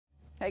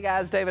Hey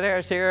guys, David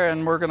Harris here,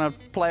 and we're gonna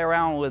play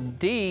around with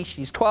Dee.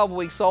 She's 12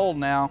 weeks old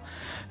now,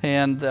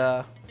 and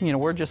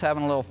we're just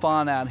having a little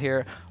fun out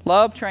here.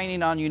 Love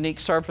training on unique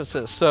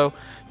surfaces. So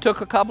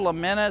took a couple of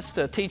minutes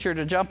to teach her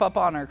to jump up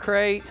on her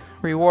crate,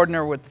 rewarding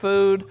her with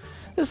food.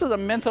 This is a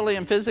mentally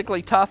and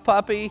physically tough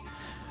puppy,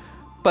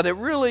 but it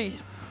really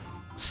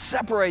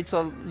separates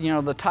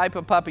the type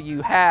of puppy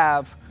you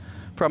have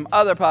from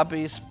other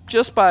puppies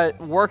just by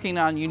working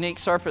on unique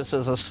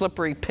surfaces. A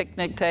slippery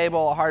picnic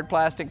table, a hard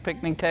plastic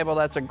picnic table,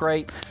 that's a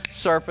great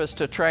surface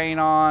to train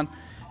on.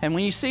 And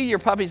when you see your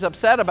puppy's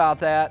upset about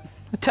that,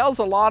 it tells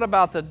a lot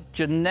about the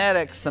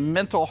genetics, the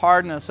mental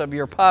hardness of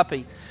your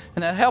puppy,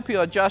 and it'll help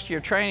you adjust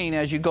your training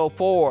as you go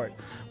forward.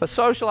 But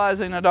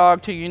socializing a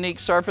dog to unique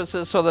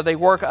surfaces so that they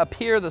work up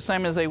here the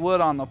same as they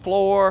would on the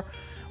floor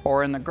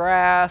or in the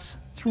grass,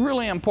 it's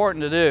really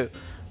important to do.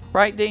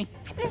 Right, Dee?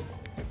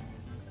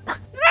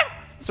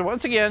 So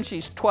once again,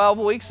 she's 12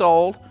 weeks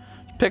old,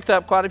 picked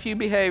up quite a few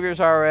behaviors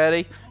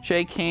already.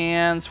 Shake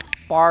hands,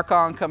 bark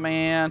on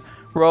command,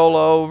 roll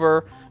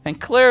over,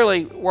 and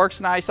clearly works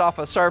nice off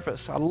a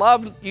surface. I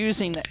love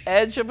using the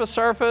edge of a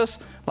surface,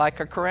 like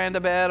a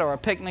coranda bed or a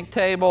picnic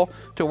table,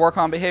 to work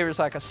on behaviors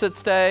like a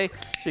sit-stay.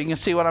 So you can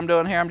see what I'm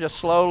doing here. I'm just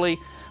slowly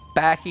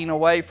backing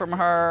away from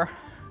her.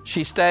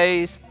 She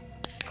stays,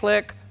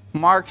 click,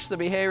 marks the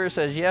behavior,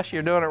 says, yes,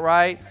 you're doing it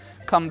right,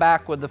 come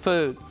back with the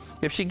food.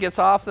 If she gets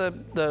off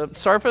the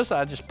surface,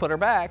 I just put her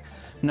back.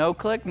 No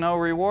click, no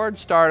reward,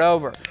 start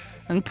over.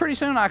 And pretty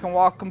soon I can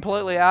walk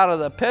completely out of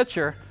the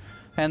picture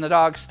and the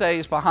dog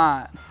stays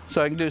behind.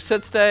 So I can do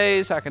sit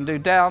stays, I can do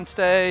down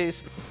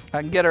stays,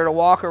 I can get her to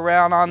walk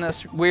around on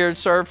this weird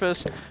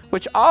surface,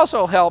 which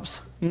also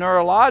helps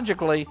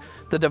neurologically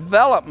the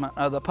development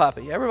of the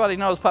puppy. Everybody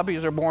knows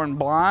puppies are born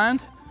blind,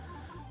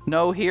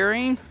 no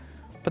hearing,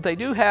 but they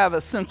do have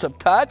a sense of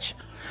touch,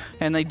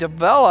 and they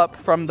develop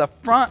from the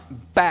front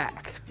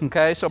back.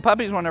 Okay, so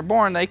puppies, when they're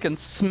born, they can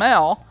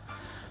smell,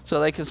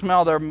 so they can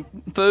smell their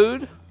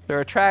food,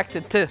 they're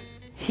attracted to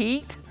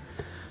heat.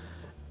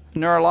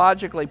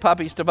 Neurologically,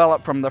 puppies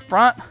develop from the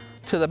front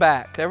to the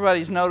back.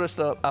 Everybody's noticed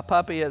a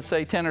puppy at,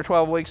 say, 10 or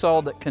 12 weeks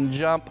old that can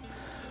jump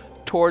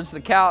towards the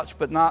couch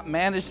but not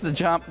manage the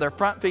jump. Their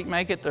front feet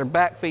make it, their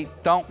back feet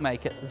don't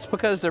make it. It's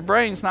because their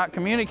brain's not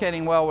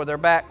communicating well with their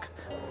back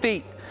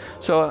feet.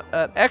 So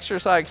an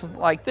exercise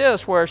like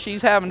this, where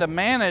she's having to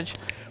manage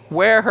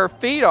where her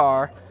feet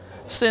are,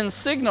 sends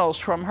signals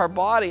from her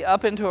body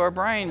up into her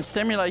brain,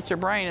 stimulates her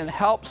brain, and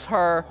helps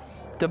her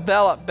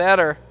develop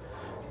better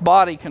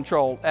body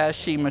control as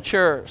she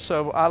matures.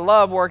 So I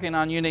love working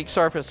on unique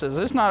surfaces.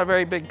 It's not a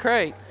very big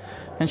crate,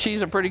 and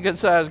she's a pretty good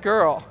sized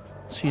girl.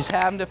 She's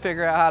having to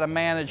figure out how to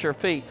manage her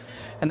feet.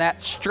 And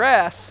that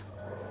stress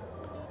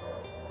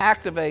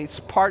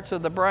activates parts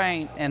of the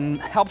brain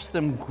and helps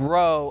them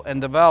grow and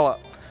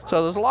develop.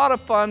 So there's a lot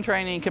of fun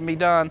training can be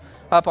done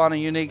up on a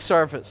unique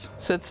surface.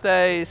 Sit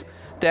stays,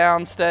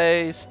 down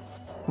stays,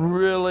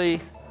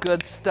 really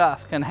good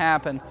stuff can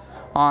happen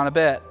on a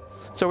bed.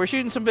 So we're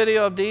shooting some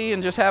video of Dee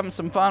and just having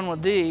some fun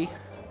with Dee,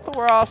 but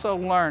we're also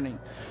learning.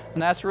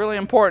 And that's really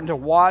important, to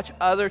watch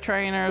other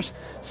trainers,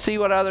 see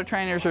what other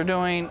trainers are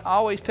doing,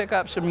 always pick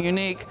up some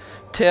unique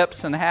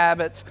tips and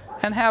habits,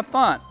 and have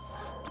fun.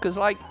 Because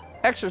like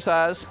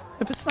exercise,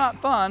 if it's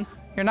not fun,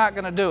 you're not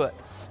going to do it.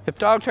 If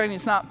dog training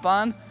is not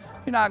fun,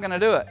 you're not going to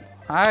do it.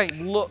 I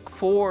look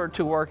forward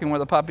to working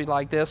with a puppy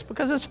like this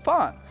because it's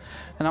fun.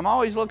 And I'm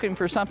always looking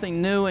for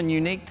something new and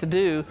unique to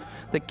do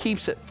that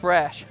keeps it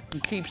fresh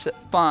and keeps it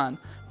fun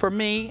for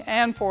me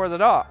and for the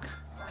dog.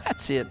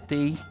 That's it,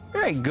 Dee.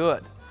 Very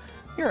good.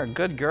 You're a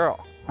good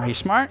girl. Are you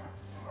smart?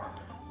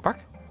 Bark.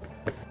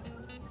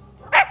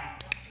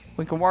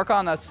 We can work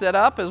on a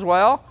sit-up as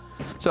well.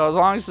 So as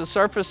long as the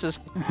surface is,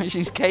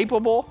 she's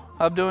capable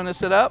of doing a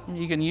sit-up,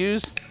 you can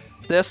use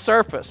this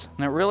surface.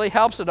 And it really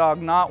helps a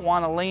dog not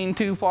want to lean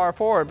too far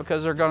forward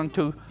because they're going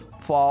to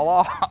fall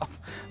off.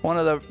 One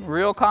of the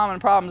real common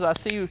problems I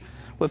see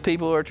with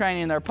people who are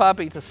training their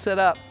puppy to sit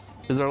up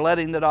is they're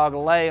letting the dog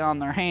lay on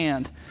their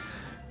hand,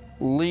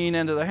 lean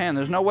into their hand.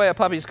 There's no way a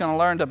puppy's going to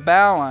learn to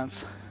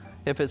balance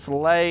if it's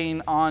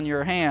laying on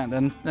your hand.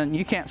 And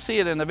you can't see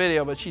it in the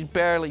video, but she's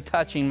barely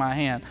touching my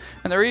hand.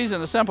 And the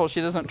reason is simple.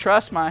 She doesn't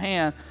trust my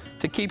hand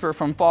to keep her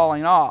from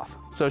falling off.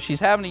 So she's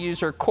having to use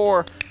her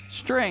core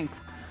strength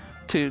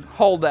to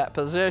hold that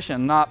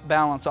position, not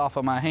balance off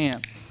of my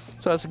hand.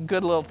 So it's a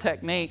good little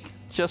technique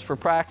just for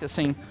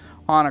practicing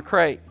on a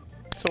crate.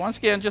 So once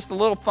again, just a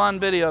little fun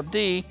video of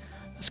Dee.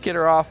 Let's get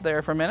her off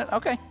there for a minute.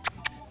 Okay.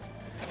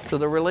 So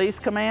the release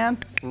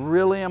command,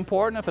 really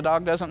important. If a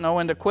dog doesn't know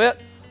when to quit,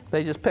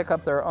 they just pick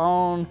up their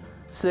own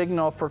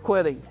signal for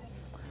quitting.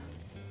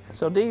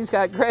 So Dee's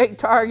got great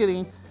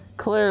targeting.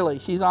 Clearly,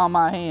 she's on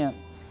my hand.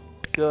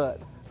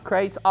 Good.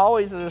 Crate's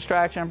always a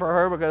distraction for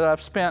her because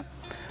I've spent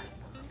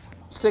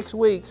 6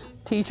 weeks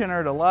teaching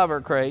her to love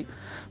her crate,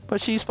 but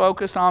she's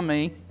focused on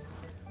me.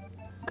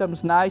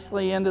 Comes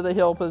nicely into the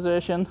heel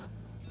position.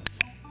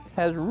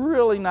 Has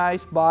really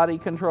nice body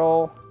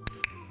control.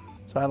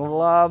 So I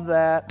love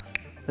that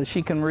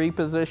she can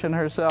reposition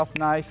herself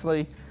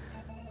nicely.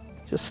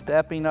 just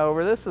stepping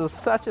over. This is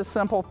such a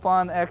simple,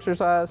 fun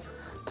exercise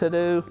to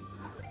do.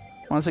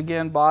 Once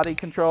again, body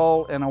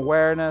control and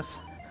awareness.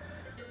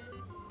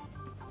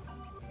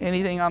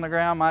 Anything on the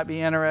ground might be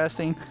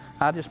interesting.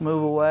 I just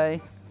move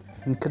away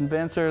and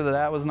convince her that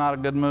that was not a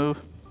good move.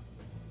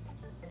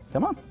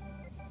 Come on,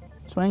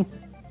 swing.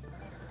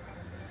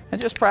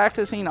 And just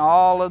practicing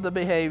all of the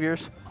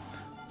behaviors.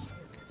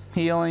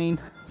 Heeling,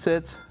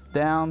 sits,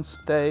 downs,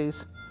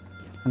 stays,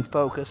 and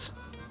focus.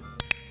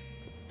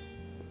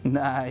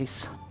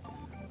 Nice.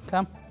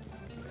 Come.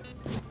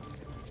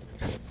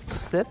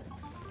 Sit.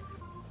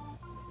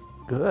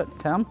 Good,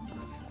 come.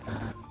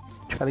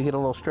 Try to get a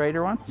little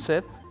straighter one,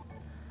 sit.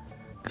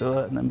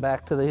 Good, and then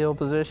back to the heel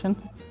position.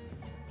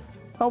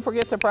 Don't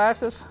forget to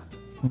practice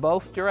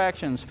both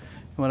directions.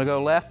 You want to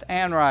go left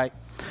and right.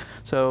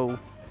 So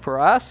for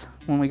us,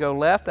 when we go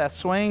left, that's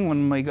swing.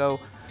 When we go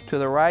to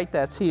the right,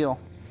 that's heel.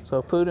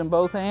 So foot in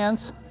both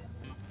hands.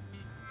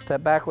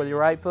 Step back with your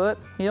right foot,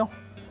 heel.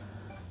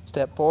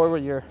 Step forward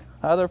with your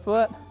other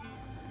foot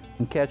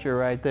and catch her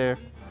right there.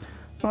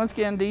 So once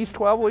again, Dee's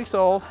 12 weeks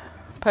old,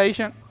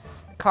 patient,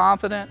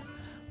 confident,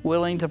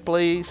 willing to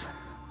please,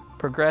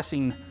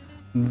 progressing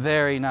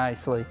very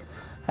nicely.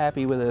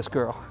 Happy with this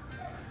girl.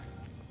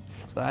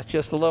 So that's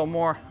just a little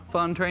more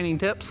fun training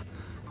tips.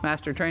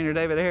 Master Trainer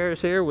David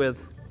Harris here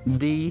with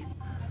Dee,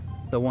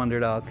 the Wonder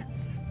Dog.